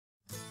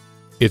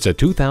It's a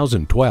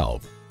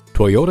 2012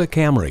 Toyota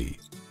Camry.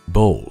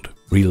 Bold,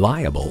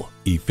 reliable,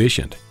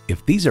 efficient.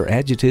 If these are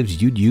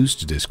adjectives you'd use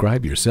to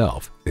describe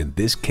yourself, then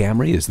this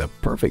Camry is the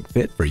perfect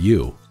fit for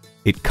you.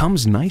 It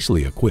comes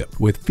nicely equipped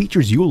with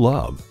features you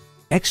love: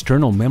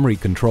 external memory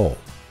control,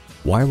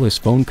 wireless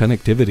phone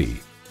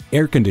connectivity,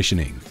 air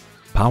conditioning,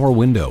 power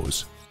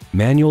windows,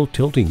 manual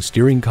tilting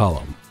steering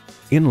column,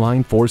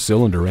 inline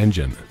 4-cylinder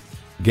engine,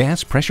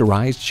 gas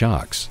pressurized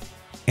shocks,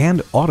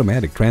 and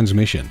automatic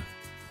transmission.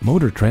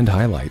 Motor Trend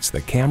highlights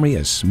the Camry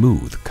as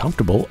smooth,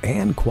 comfortable,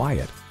 and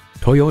quiet.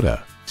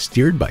 Toyota,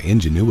 steered by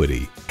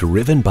ingenuity,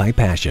 driven by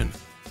passion.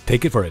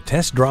 Take it for a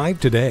test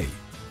drive today.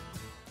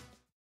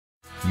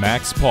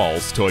 Max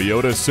Paul's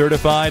Toyota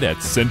certified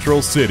at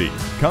Central City.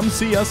 Come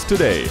see us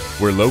today.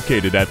 We're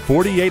located at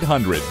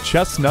 4800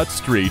 Chestnut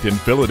Street in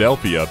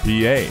Philadelphia,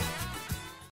 PA.